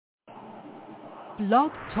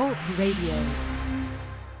Blog Talk Radio.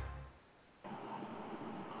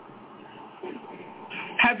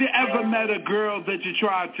 Have you ever met a girl that you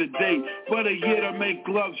tried to date, but a year to make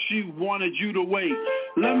love, she wanted you to wait?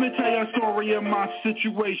 Let me tell you a story of my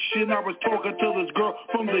situation. I was talking to this girl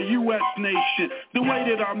from the U.S. nation. The way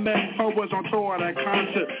that I met her was on tour at a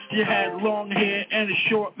concert. She had long hair and a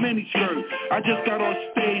short miniskirt. I just got on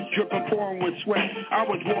stage dripping, pouring with sweat. I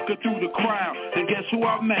was walking through the crowd, and guess who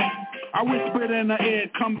I met? I whispered in her ear,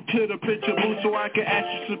 come to the picture booth so I can ask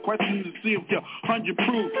you some questions to see if you're 100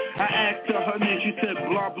 proof. I asked her name, she said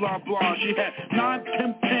blah, blah, blah. She had 9,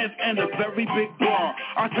 10 pants and a very big bra.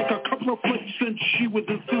 I took a couple of flicks and she was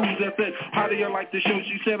enthused. I said, how do you like the show?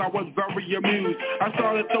 She said I was very amused. I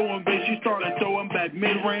started throwing bass, she started throwing back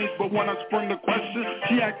mid-range. But when I sprung the question,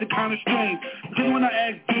 she acted kind of strange. Because when I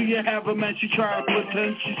asked, do you have a man? She tried to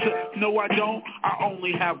pretend. She said, no, I don't. I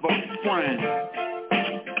only have a friend.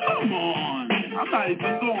 Come on. I'm not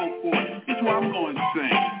even going for it. It's what I'm going to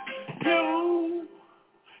sing.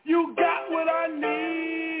 You got what I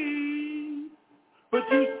need, but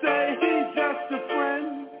you say he's just a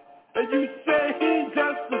friend, and you say he's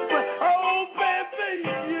just a friend. Oh, baby,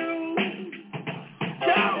 you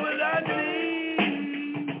got what I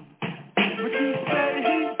need, but you say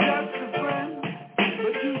he's just a friend,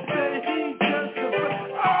 but you say he's just a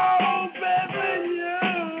friend. Oh, baby, you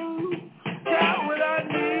got what I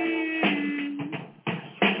need,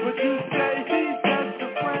 but you say he's just a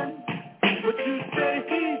friend, but you say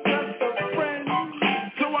he's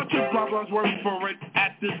Blah's word for it.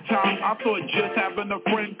 At this time, I thought just having a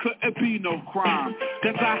friend couldn't be no crime.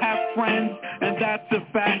 Cause I have friends, and that's a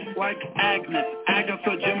fact, like Agnes,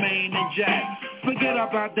 Agatha, Jermaine, and Jack. Forget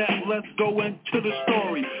about that, let's go into the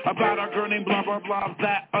story about a girl named blah, blah, blah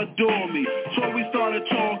that adore me. So we started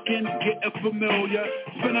talking, getting familiar,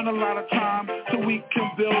 spending a lot of time so we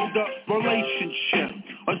can build a relationship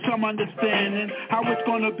or some understanding how it's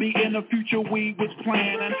gonna be in the future we was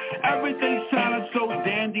planning. Everything sounded so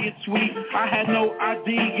dandy and sweet. I had no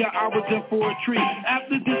idea I was in for a treat.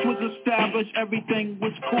 After this was established, everything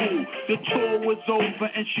was cool. The tour was over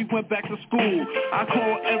and she went back to school. I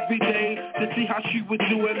called every day to see how she was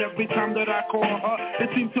doing. Every time that I called her, it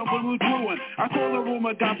seemed something was brewing. I called the room,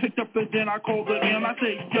 a guy picked up and then I called her again. I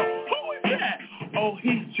said, yo, who is that? Oh,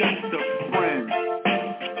 he's just a friend.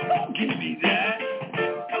 Don't give me that.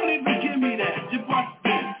 Don't even give me that. You busted.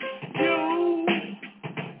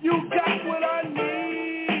 You got what I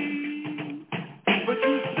need. But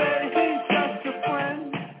you say he's just a friend.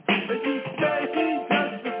 But you say he's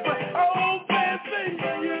just a friend. Oh, baby,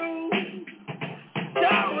 you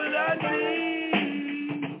got what I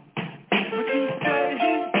need. But you say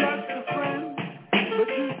he's just a friend. But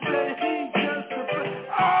you say he's just a friend.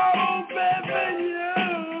 Oh, baby, you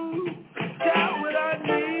got what I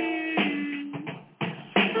need.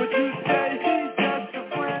 But you say he's just a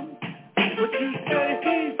friend. But you say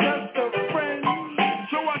he's just a friend.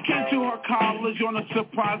 So I came to her college on a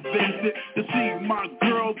surprise visit to see my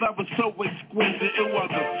girl that was so exquisite. It was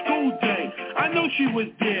a school day. I know she was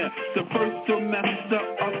there the first semester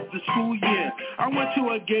of the school year. I went to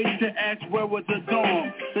a gate to ask where was the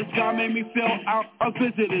dorm. This guy made me fill out a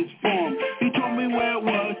visitor's form. He told me where it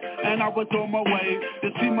was, and I was on my way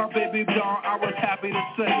to see my baby doll. I was happy to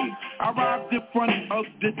say. I arrived in front of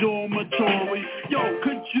the dormitory. Yo,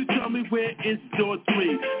 could you tell me where is door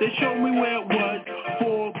 3? They showed me where it was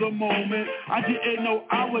for the moment. I didn't know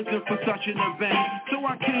I was in for such an event. So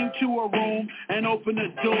I came to a room and opened the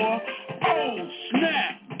door. Oh,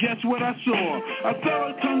 snap! Guess what I saw? I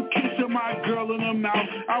felt a tongue kissing my girl in the mouth.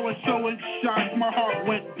 I was so in shock, my heart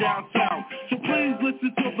went down south. So please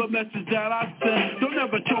listen to the message that I sent. Don't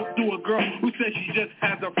ever talk to a girl who says she just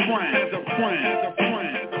has a friend. Has a friend. Has a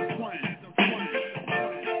friend. Has a friend.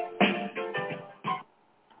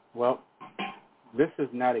 Well, this is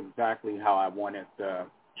not exactly how I wanted the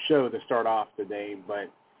show to start off today, but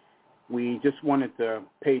we just wanted to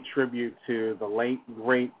pay tribute to the late,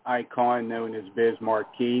 great icon known as Biz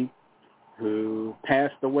Markie, who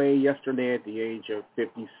passed away yesterday at the age of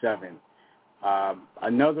 57.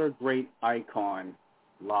 Another great icon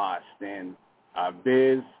lost, and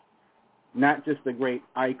Biz, not just a great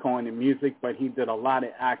icon in music, but he did a lot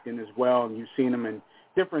of acting as well, and you've seen him in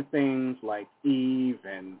different things like Eve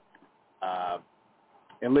and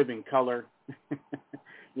Living Color.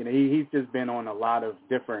 You know, he's just been on a lot of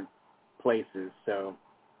different places. So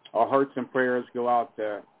our hearts and prayers go out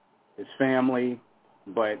to his family,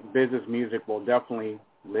 but Biz's music will definitely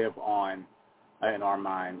live on in our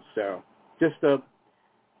minds. So just a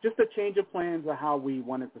change of plans of how we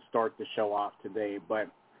wanted to start the show off today. But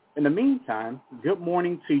in the meantime, good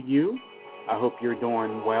morning to you. I hope you're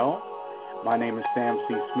doing well. My name is Sam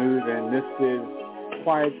C. Smooth, and this is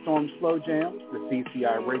Quiet Storm Slow Jams, the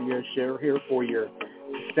CCI radio show here for your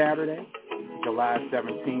Saturday, July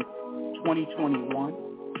 17th, 2021.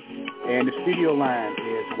 And the studio line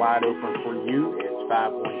is wide open for you. It's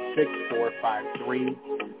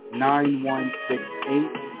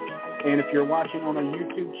 516-453-9168. And if you're watching on our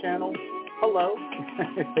YouTube channel, hello.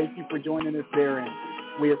 Thank you for joining us there. And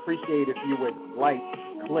we appreciate if you would like,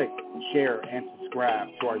 click, share, and subscribe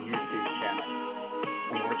to our YouTube channel.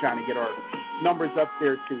 And we're trying to get our numbers up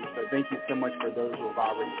there too. So thank you so much for those who have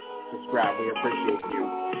already subscribed. We appreciate you.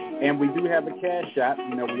 And we do have a cash app.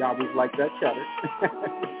 You know, we always like that cheddar.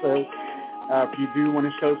 So if you do want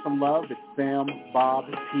to show some love, it's Sam Bob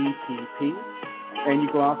PPP. And you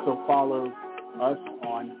can also follow us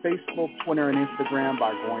on Facebook, Twitter, and Instagram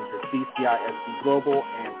by going to CCISD Global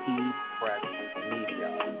and P Press Media.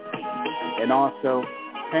 And also,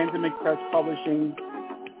 Pandemic Press Publishing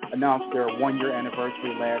announced their one-year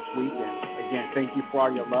anniversary last week. And again, thank you for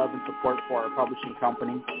all your love and support for our publishing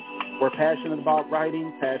company. We're passionate about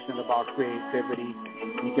writing, passionate about creativity.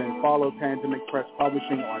 You can follow Pandemic Press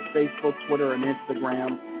Publishing on Facebook, Twitter, and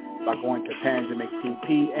Instagram by going to Pandemic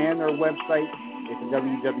PP, and their website is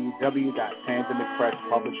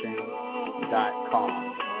www.pandemicpresspublishing.com.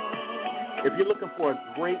 If you're looking for a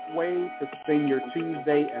great way to spend your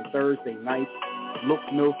Tuesday and Thursday nights, look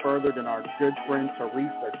no further than our good friend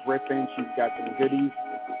Teresa Griffin. She's got some goodies,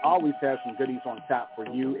 always has some goodies on tap for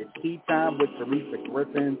you. It's Tea Time with Teresa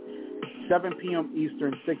Griffin, 7 p.m.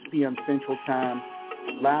 Eastern, 6 p.m. Central Time,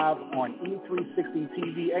 live on E360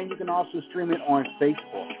 TV, and you can also stream it on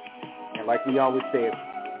Facebook. And like we always say, it's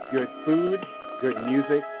good food, good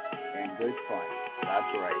music, and good fun.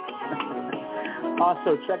 That's right.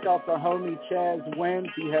 Also, check out the homie Chaz Wins.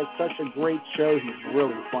 He has such a great show. He's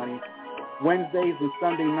really funny. Wednesdays and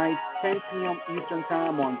Sunday nights, 10 p.m. Eastern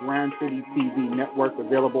Time on Grand City TV Network,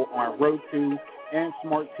 available on Roku and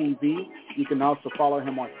Smart TV. You can also follow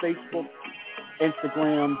him on Facebook,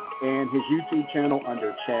 Instagram, and his YouTube channel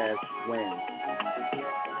under Chaz Wins.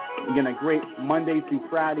 Again, a great Monday through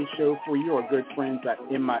Friday show for you, our good friends at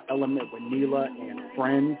In My Element with Neela and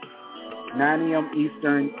Friends, 9 a.m.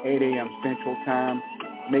 Eastern, 8 a.m. Central Time.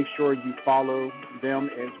 Make sure you follow them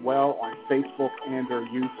as well on Facebook and their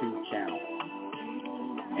YouTube channel.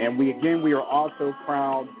 And we are also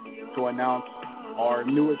proud to announce our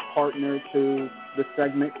newest partner to the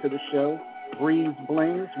segment, to the show, Breeze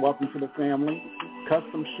Blings. Welcome to the family.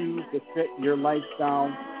 Custom shoes to fit your lifestyle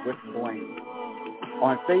with bling.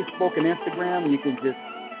 On Facebook and Instagram, you can just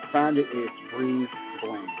find it. It's Breeze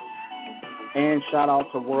Blings. And shout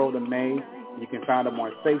out to World of May. You can find them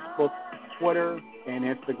on Facebook, Twitter, and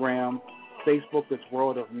Instagram. Facebook is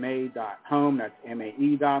worldofmay.home. That's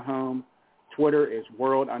MAE.home. Twitter is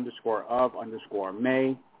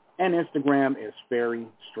world_of_May. And Instagram is Very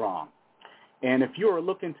Strong. And if you are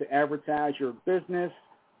looking to advertise your business,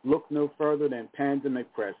 look no further than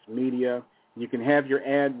Pandemic Press Media. You can have your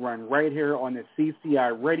ad run right here on the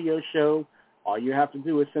CCI radio show. All you have to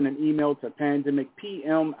do is send an email to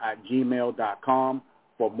pandemicpm@gmail.com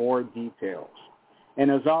for more details.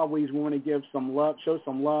 And as always, we want to give some love, show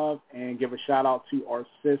some love, and give a shout-out to our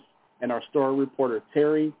sis and our story reporter,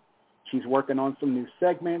 Terry. She's working on some new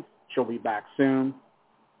segments. She'll be back soon.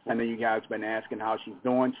 I know you guys have been asking how she's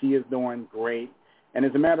doing. She is doing great. And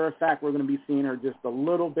as a matter of fact, we're going to be seeing her just a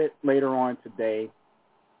little bit later on today.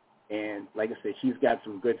 And like I said, she's got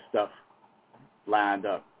some good stuff lined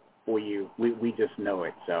up for you. We just know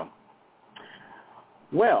it. So,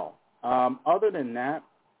 well, other than that,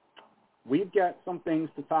 we've got some things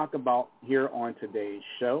to talk about here on today's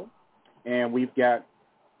show. And we've got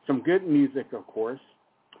some good music, of course.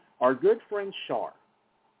 Our good friend Shar,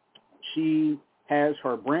 she has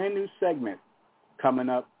her brand new segment coming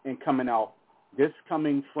up and coming out this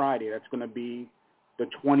coming Friday. That's going to be the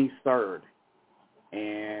 23rd.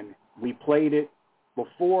 And we played it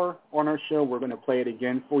before on our show. We're going to play it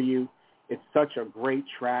again for you. It's such a great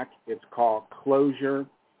track. It's called Closure.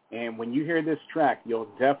 And when you hear this track, you'll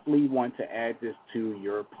definitely want to add this to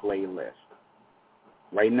your playlist.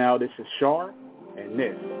 Right now, this is Shar, and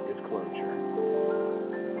this is Closure.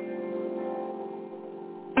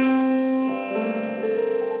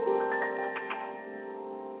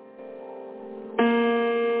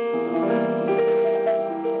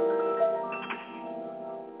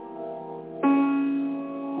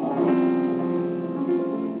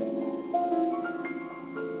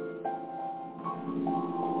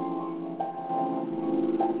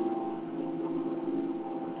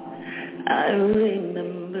 I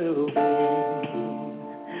remember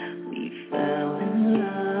when we fell in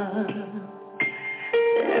love.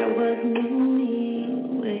 There was no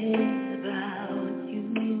need with a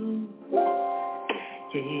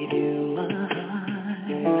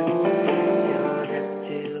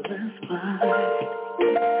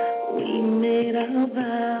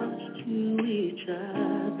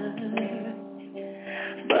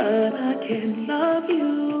can't love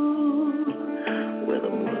you with a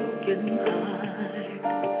broken heart.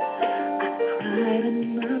 I cried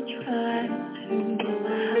and I tried to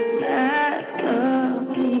mask up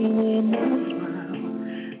with a smile.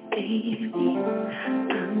 Baby,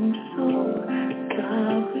 I'm so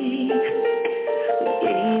sorry.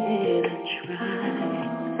 Gave it a try.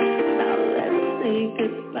 Now let's say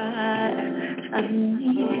goodbye. I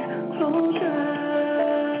need closure.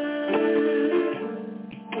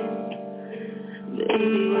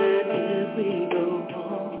 Baby, where did we go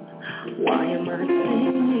wrong? Why am I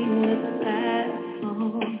singing this sad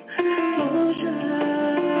song? Closure.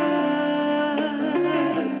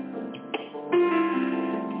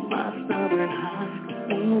 My stubborn heart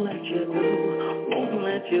won't let you go. Won't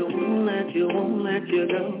let you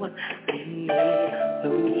go. I need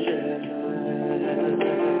closure.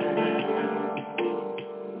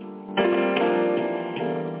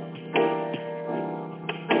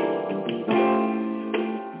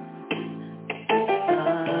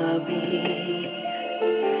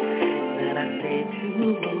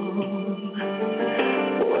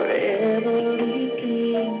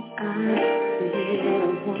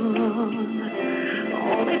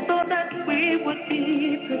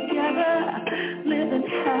 Living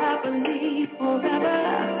happily forever.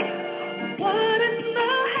 What in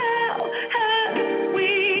the hell have we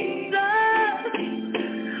done?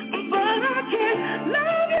 But I can't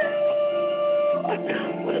love you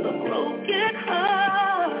with a broken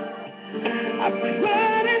heart. I've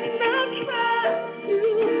tried and I've tried to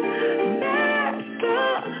mask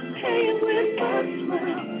up pain with my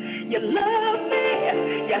smile. You love me,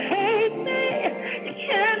 you hate me, you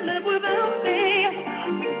can't live without me.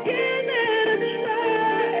 Give it a try.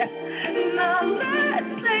 Now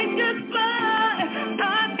let's say goodbye. I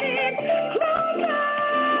need closure.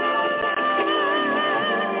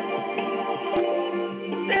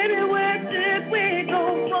 Baby, where did we go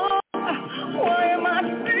wrong? Why am I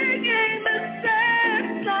singing the sad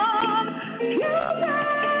song?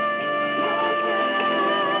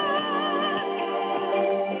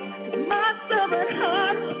 My stubborn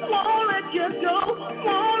heart won't let you go.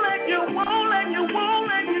 Won't let you go.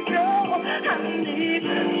 I need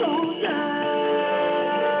closure.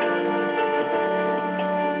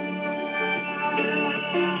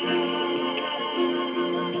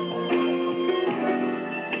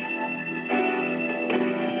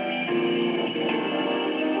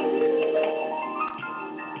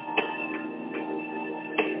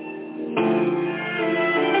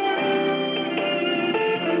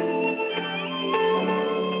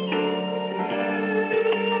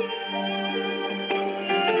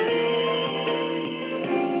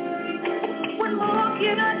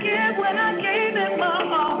 When I gave it my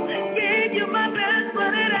all, gave you my best,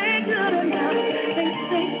 but it ain't good enough. They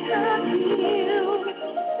say time heals,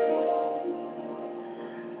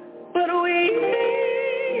 but we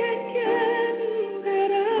get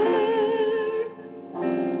better.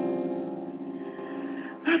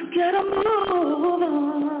 I've gotta move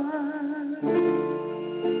on.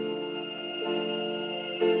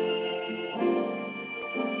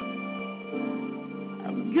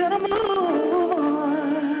 I've gotta move on.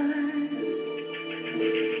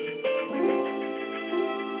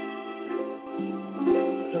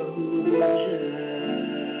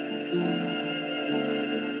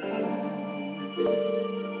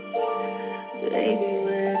 Baby,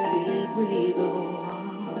 where did we go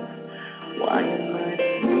wrong? Why am I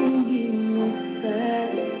singing this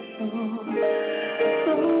sad song?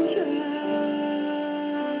 Closure.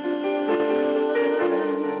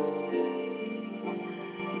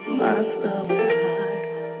 My stubborn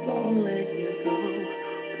heart won't let you go.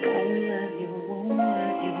 Won't let you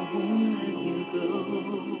go.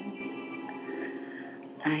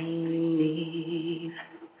 I need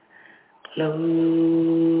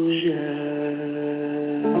closure.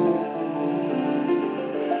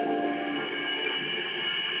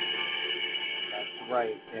 That's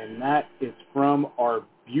right, and that is from our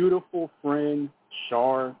beautiful friend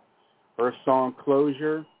Shar. Her song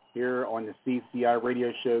Closure here on the CCI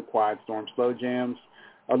radio show, Quiet Storm Slow Jams.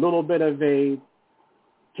 A little bit of a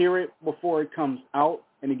hear it before it comes out,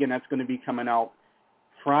 and again, that's going to be coming out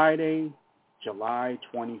Friday, July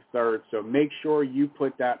 23rd. So make sure you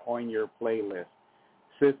put that on your playlist.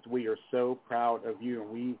 Sis, we are so proud of you,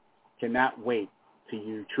 and we cannot wait till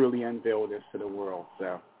you truly unveil this to the world.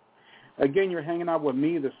 So, again, you're hanging out with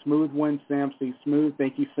me, the smooth one, Sam C. Smooth.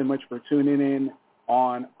 Thank you so much for tuning in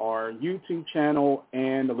on our YouTube channel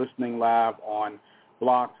and listening live on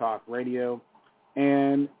Blog Talk Radio.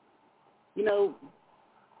 And, you know,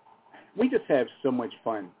 we just have so much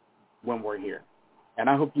fun when we're here. And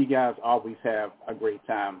I hope you guys always have a great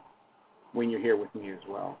time when you're here with me as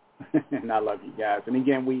well. And I love you guys. And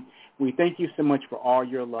again, we thank you so much for all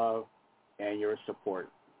your love and your support.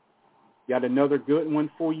 Got another good one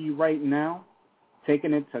for you right now.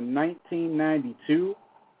 Taking it to 1992,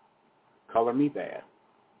 Color Me Bad.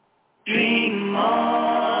 Dream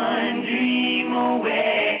on, dream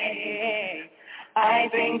away. I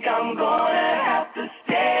think I'm gonna have to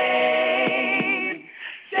stay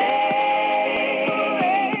forever.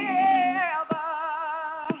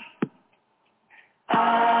 I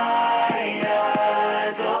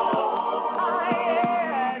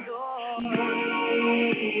adore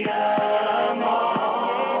me, amor.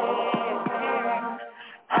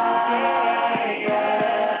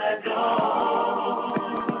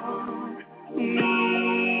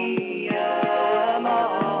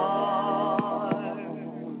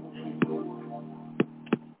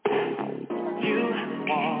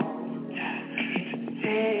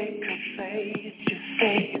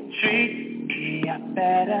 Treat me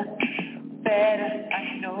better, I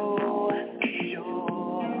know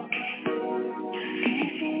you're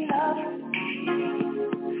easy love, and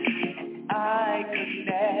I could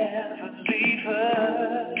never leave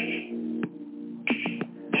her.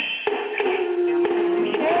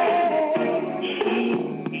 She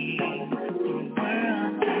means the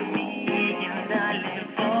world to me, and I live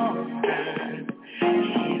for her.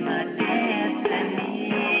 She's my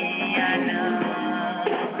destiny, I know.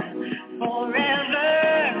 Forever,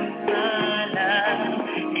 my love,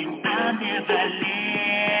 and I'll never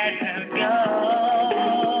let her go.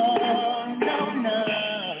 No.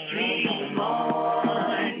 Dream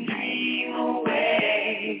on, dream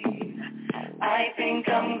away. I think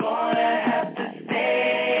I'm gonna have to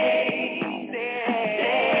stay forever.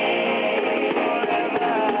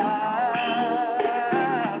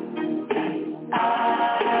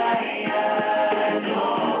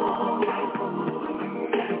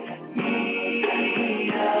 I adore me,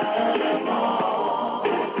 amor.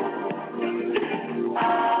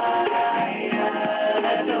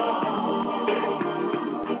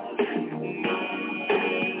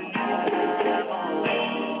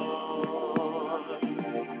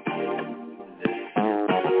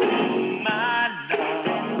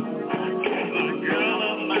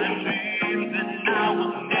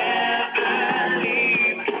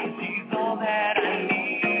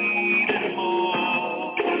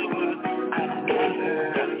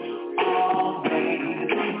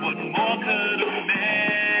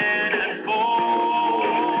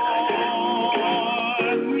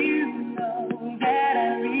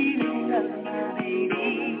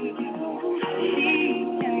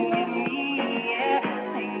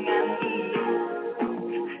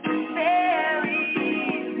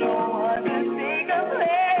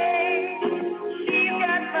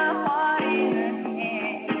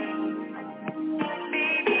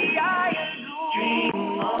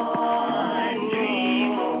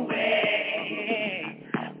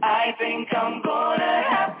 I think I'm gonna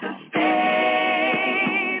have to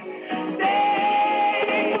stay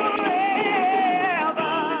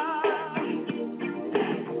forever.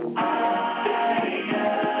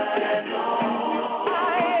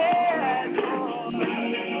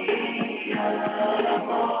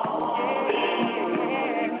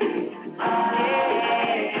 I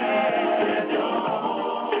adore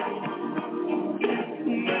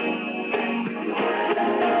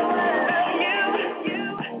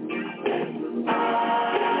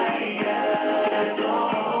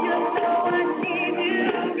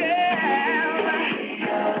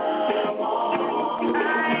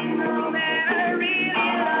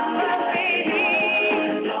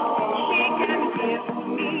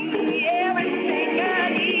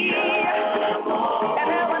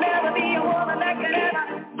me,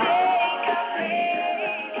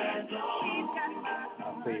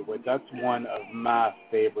 That's one of my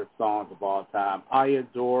favorite songs of all time. I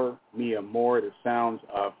Adore Me Amor, the sounds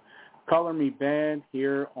of Color Me Bad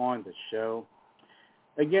here on the show.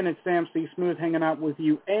 Again, it's Sam C. Smooth hanging out with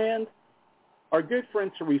you and our good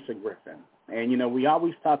friend Teresa Griffin. And, you know, we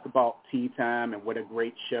always talk about Tea Time and what a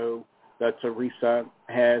great show that Teresa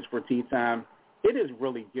has for Tea Time. It is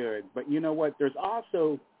really good. But you know what? There's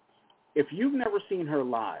also, if you've never seen her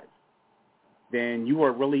live, then you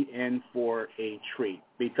are really in for a treat,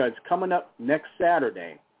 because coming up next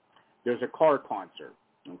Saturday, there's a car concert,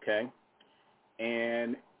 okay?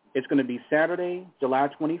 And it's going to be Saturday, July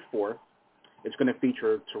 24th. It's going to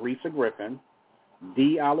feature Teresa Griffin,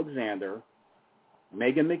 Dee Alexander,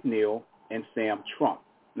 Megan McNeil, and Sam Trump.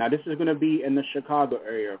 Now, this is going to be in the Chicago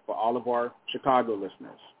area for all of our Chicago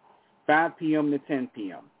listeners, 5 p.m. to 10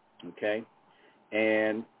 p.m., okay?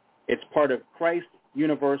 And it's part of Christ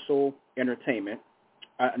Universal Entertainment.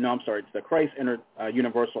 it's the Christ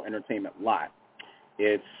Universal Entertainment lot.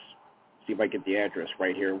 It's, see if I get the address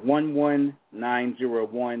right here,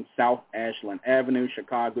 11901 South Ashland Avenue,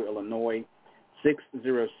 Chicago, Illinois,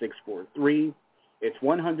 60643. It's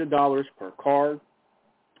 $100 per card,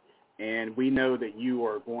 and we know that you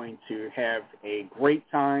are going to have a great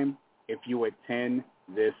time if you attend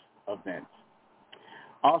this event.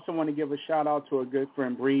 I also want to give a shout-out to a good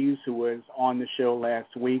friend, Breeze, who was on the show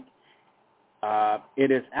last week.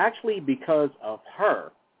 It is actually because of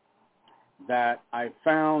her that I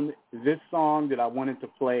found this song that I wanted to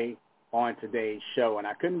play on today's show, and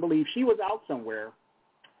I couldn't believe she was out somewhere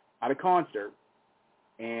at a concert,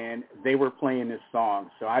 and they were playing this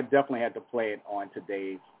song, so I definitely had to play it on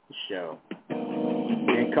today's show.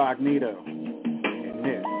 Incognito, and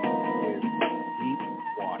this is Deep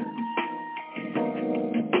Waters.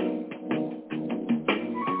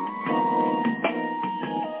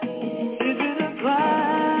 Is it a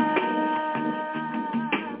crime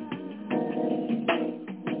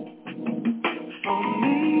for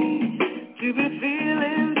me to be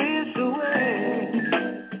feeling this way?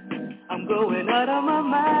 I'm going out of my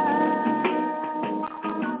mind,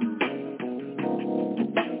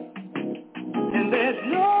 and there's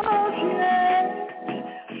no chance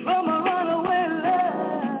from a runaway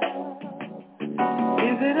love.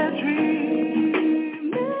 Is it a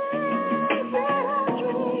dream? Is it a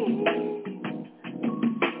dream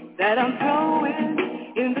that I'm throwing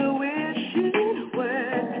in the wishing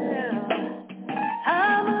well?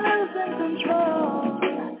 I'm losing control,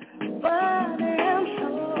 body and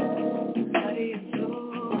soul,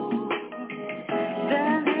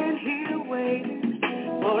 standing here waiting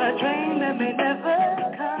for a train that may never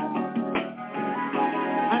come.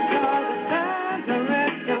 I saw the signs and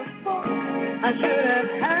read the book. I should have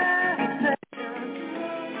had a second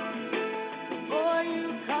before you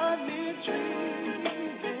caught me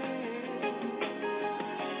dreaming.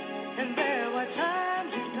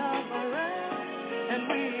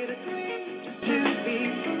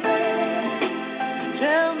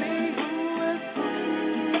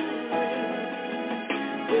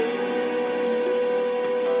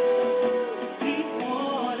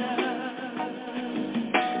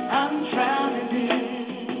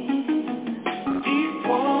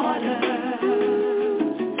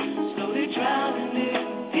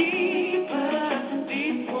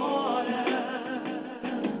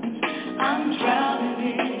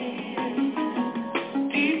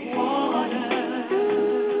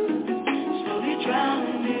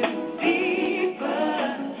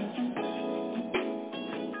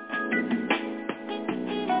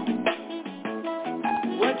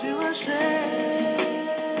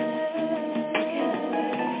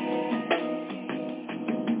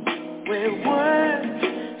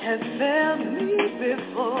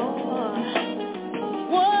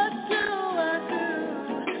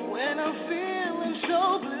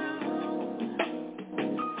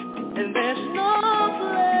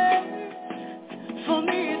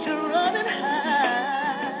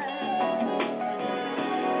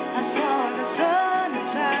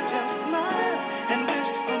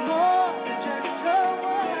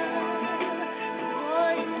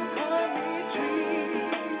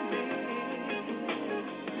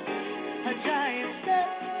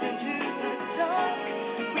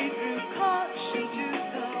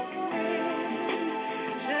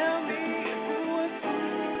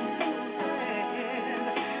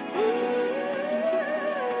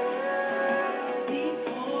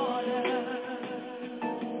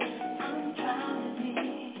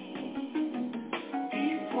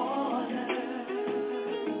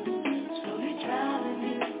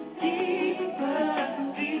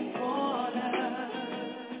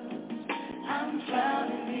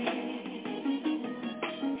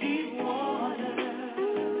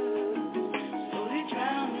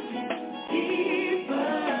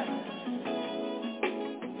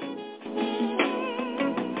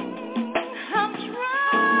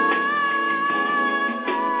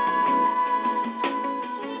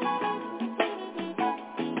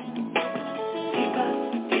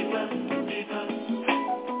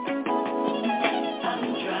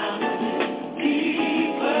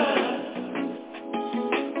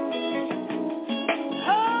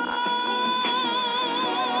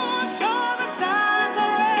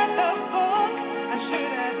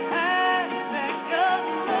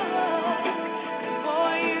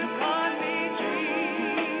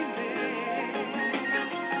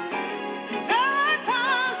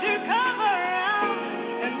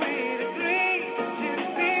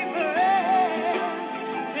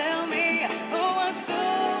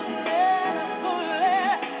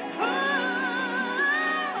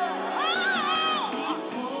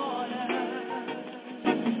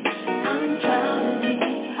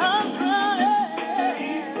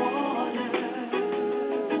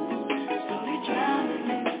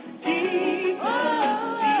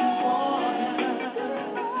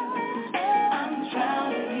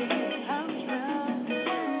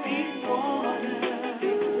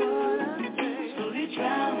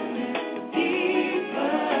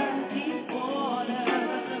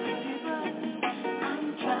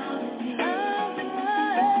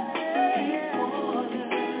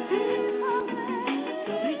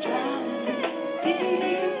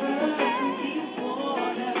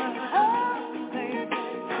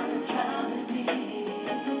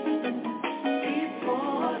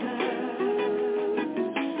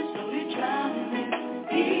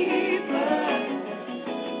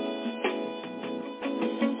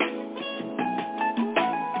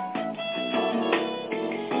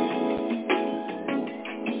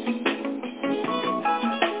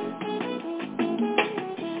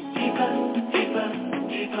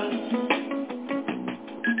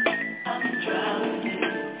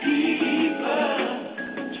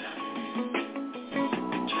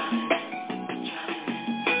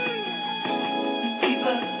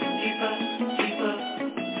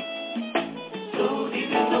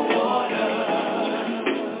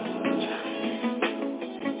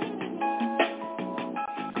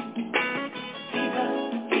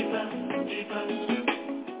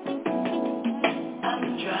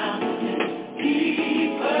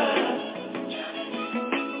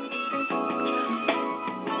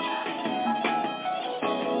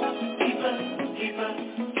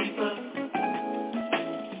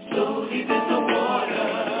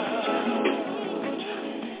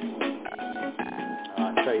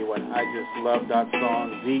 I just love that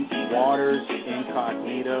song, Deep Waters,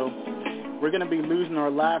 Incognito. We're going to be losing our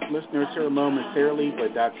last listeners here momentarily,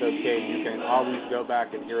 but that's okay. You can always go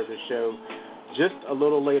back and hear the show just a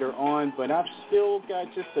little later on, but I've still got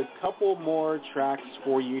just a couple more tracks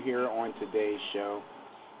for you here on today's show.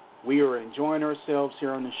 We are enjoying ourselves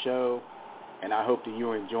here on the show, and I hope that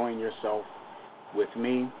you're enjoying yourself with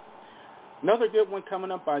me. Another good one coming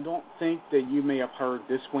up, I don't think that you may have heard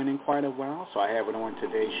this one in quite a while, so I have it on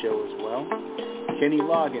today's show as well. Kenny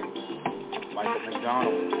Loggins, Michael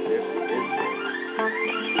McDonald, this is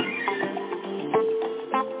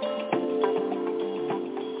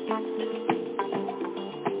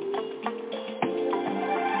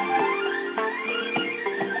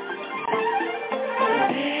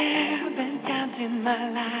There have been times in my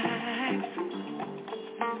life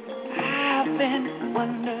I've been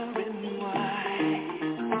wondering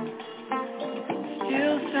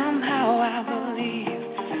somehow I believe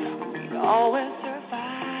we'd always survive.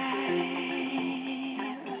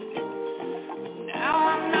 Now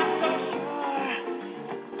I'm not so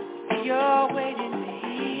sure you're waiting to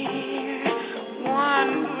hear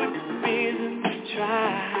one good reason to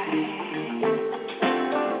try.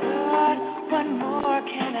 But what more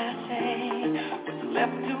can I say? What's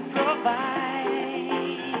left to provide?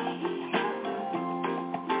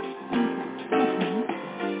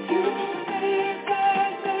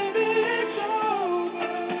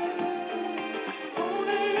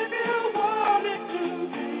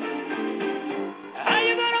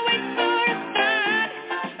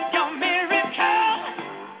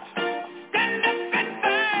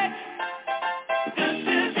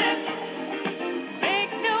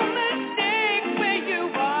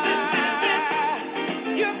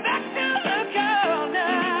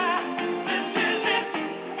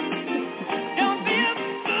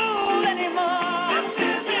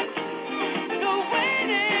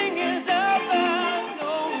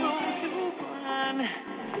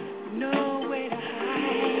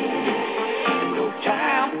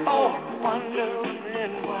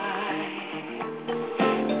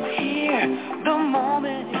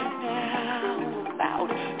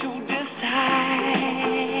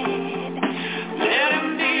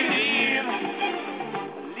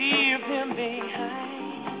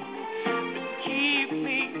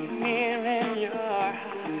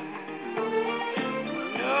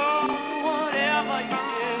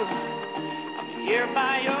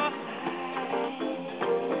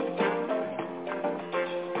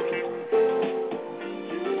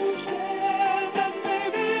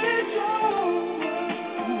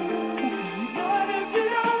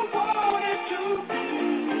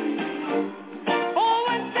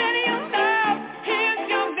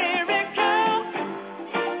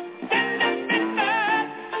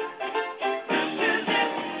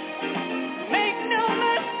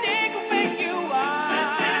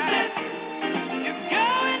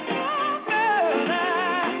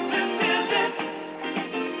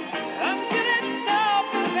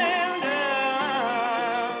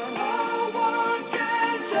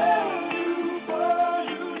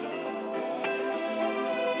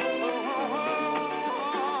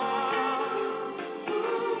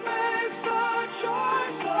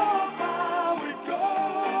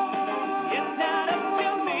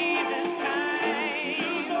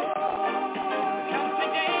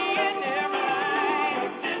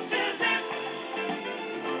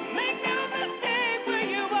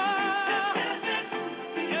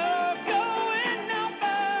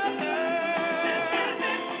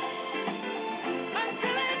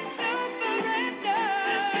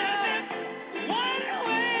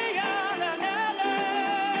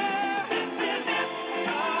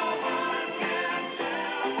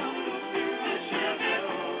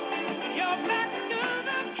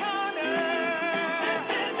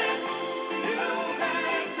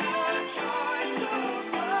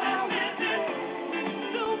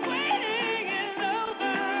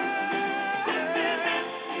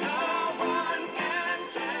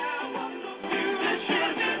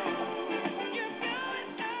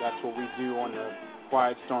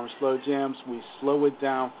 Quiet Storm Slow Jams. We slow it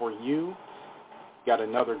down for you. Got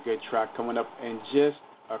another good track coming up in just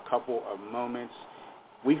a couple of moments.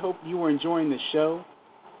 We hope you are enjoying the show.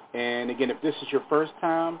 And again, if this is your first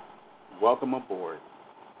time, welcome aboard.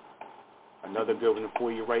 Another good one for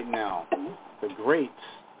you right now. The great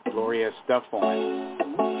Gloria Estefan,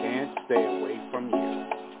 Can't Stay Away From You.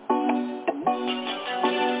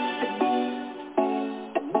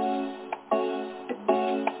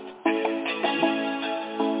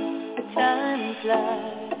 Time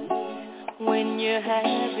flies when you're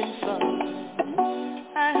having fun.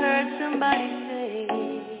 I heard somebody say,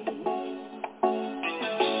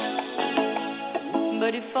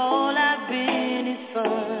 but if all I've been is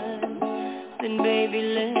fun, then baby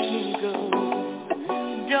let me go.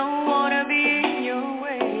 Don't wanna be in your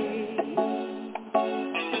way,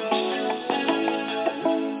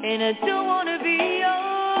 and I don't wanna be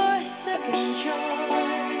your second choice.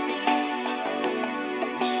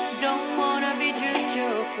 Don't wanna be just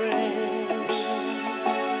your friend.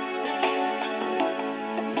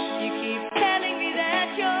 You keep telling me that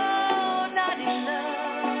you're not in love.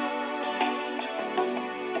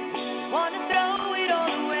 Wanna throw it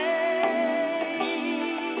all away,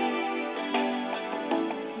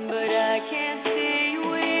 but I can't stay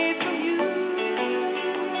away from you.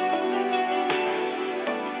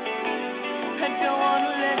 I don't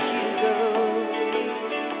wanna let you go.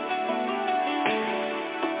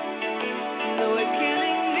 Though it's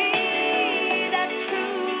killing me, that's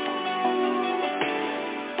true.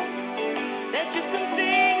 There's just some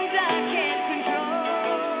things I can't control.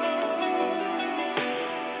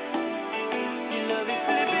 Your love is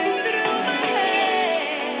slipping through my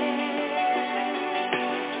hands.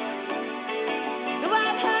 Though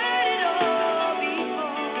I've heard it all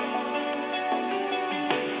before.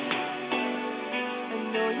 I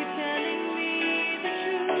know you're telling me the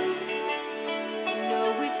truth. No,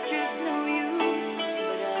 it's just no use,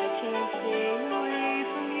 but I can't stay away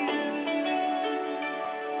from you.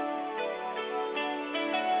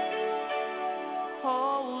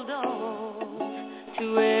 Hold on to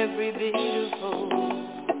every bit of hope.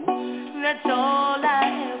 That's all I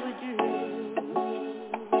ever do.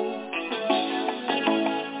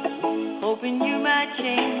 Hoping you might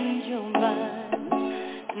change your mind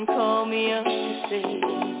and call me up to say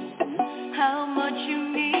how much you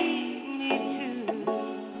need me to.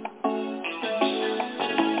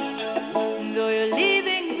 Though you're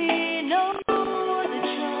leaving me no other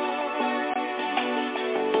choice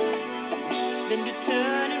than to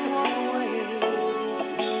turn and walk away.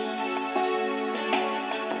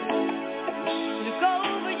 Look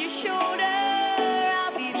over your shoulder,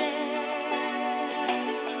 I'll be there.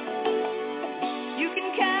 You can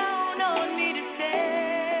count on me to stay,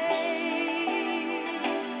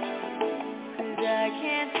 'cause I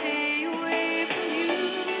can't stay away from you.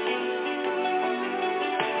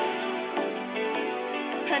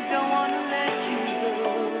 I don't wanna let you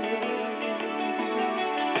go.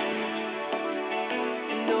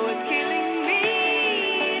 And though it's killing me,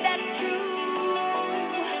 that's true.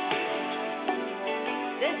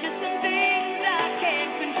 There's just some things I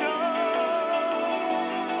can't control.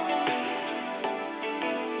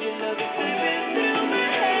 Your love is slipping through my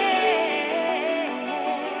hands.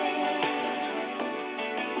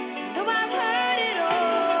 Though I've heard it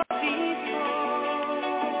all before.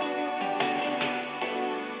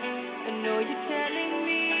 I know you're telling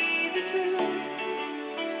me the truth.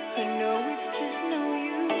 I know it's just no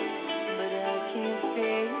use, but I can't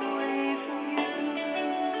stay away from you.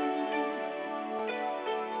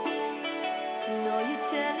 I know you're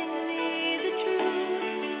telling me the truth.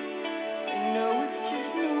 I know it's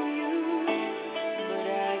just no use, but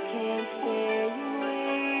I can't stay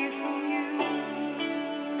away from you.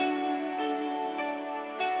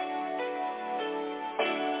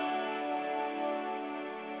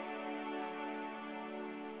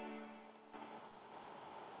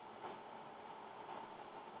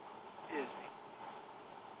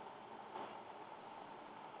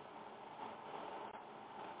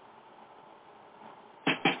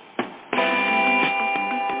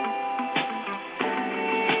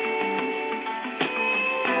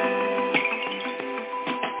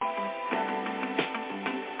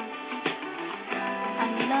 I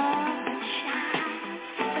love that shine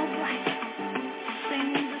so bright,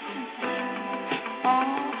 sings a symphony,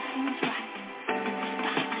 all seems right.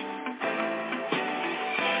 Starlight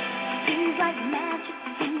seems like magic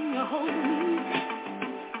when you hold me.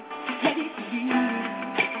 Let it be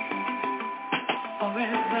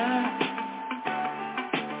forever.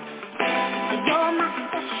 You're my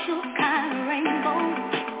special kind of rainbow,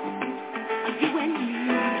 you and me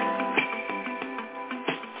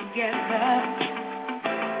together.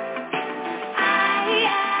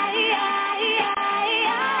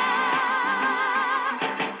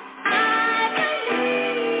 I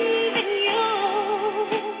believe in you.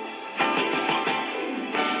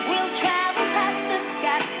 We'll travel past the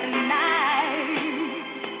sky tonight.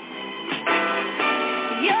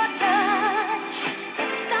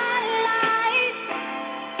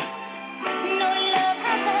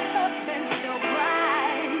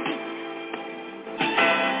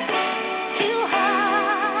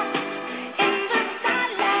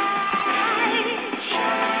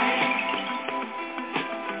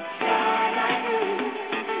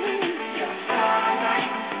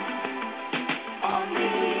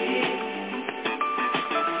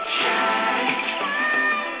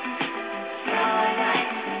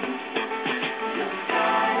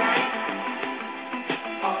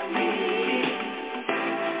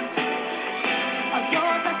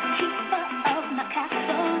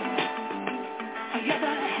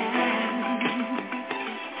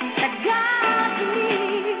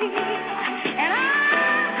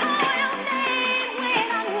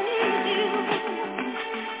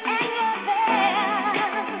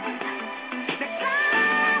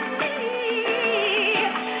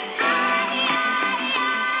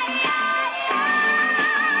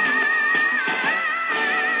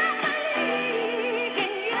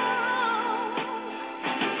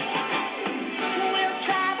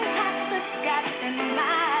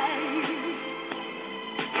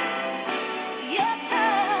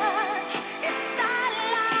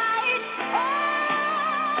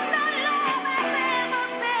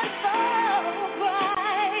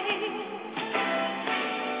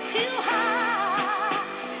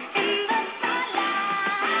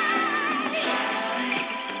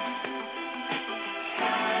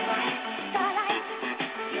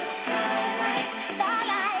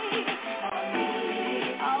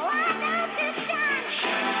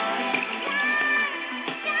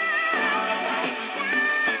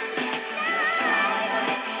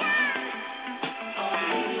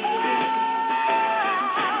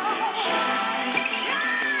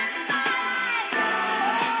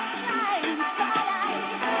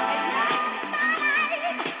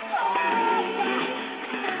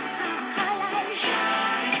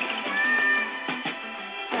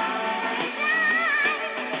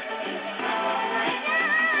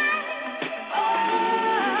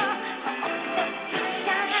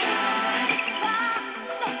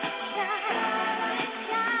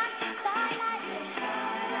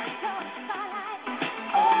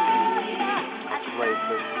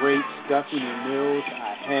 Stephanie Mills.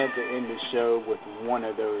 I had to end the show with one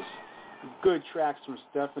of those good tracks from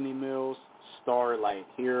Stephanie Mills, Starlight,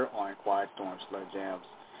 here on Quiet Storm Slow Jams.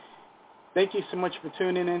 Thank you so much for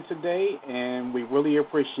tuning in today, and we really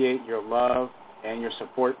appreciate your love and your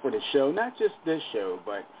support for the show, not just this show,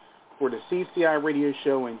 but for the CCI radio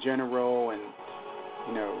show in general and,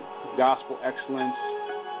 you know, gospel excellence.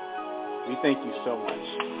 We thank you so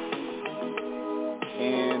much.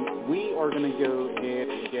 And we are going to go ahead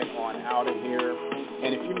and get on out of here.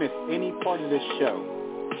 And if you missed any part of this show,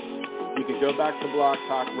 you can go back to Blog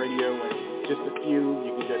Talk Radio and just a few.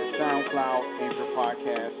 You can go to SoundCloud, Anchor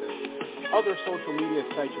Podcast, and other social media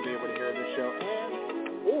sites. You'll be able to hear this show.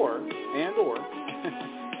 Or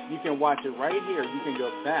you can watch it right here. You can go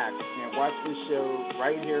back and watch this show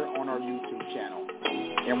right here on our YouTube channel.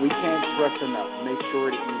 And we can't stress enough. Make sure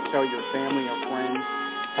that you tell your family and friends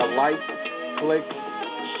to like, click,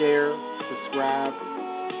 share, subscribe,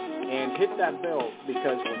 and hit that bell,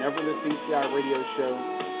 because whenever the CCI radio show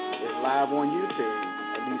is live on YouTube,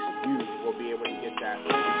 at least you will be able to get that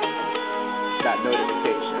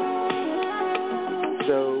notification.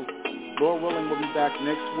 So, Lord willing, we'll be back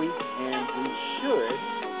next week, and we should,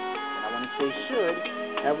 and I want to say should,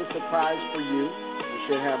 have a surprise for you. We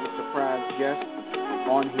should have a surprise guest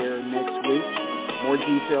on here next week. More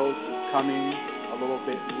details coming a little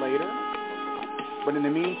bit later. But in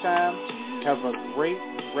the meantime, have a great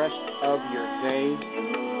rest of your day,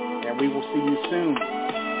 and we will see you soon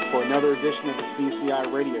for another edition of the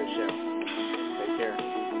CCI Radio Show.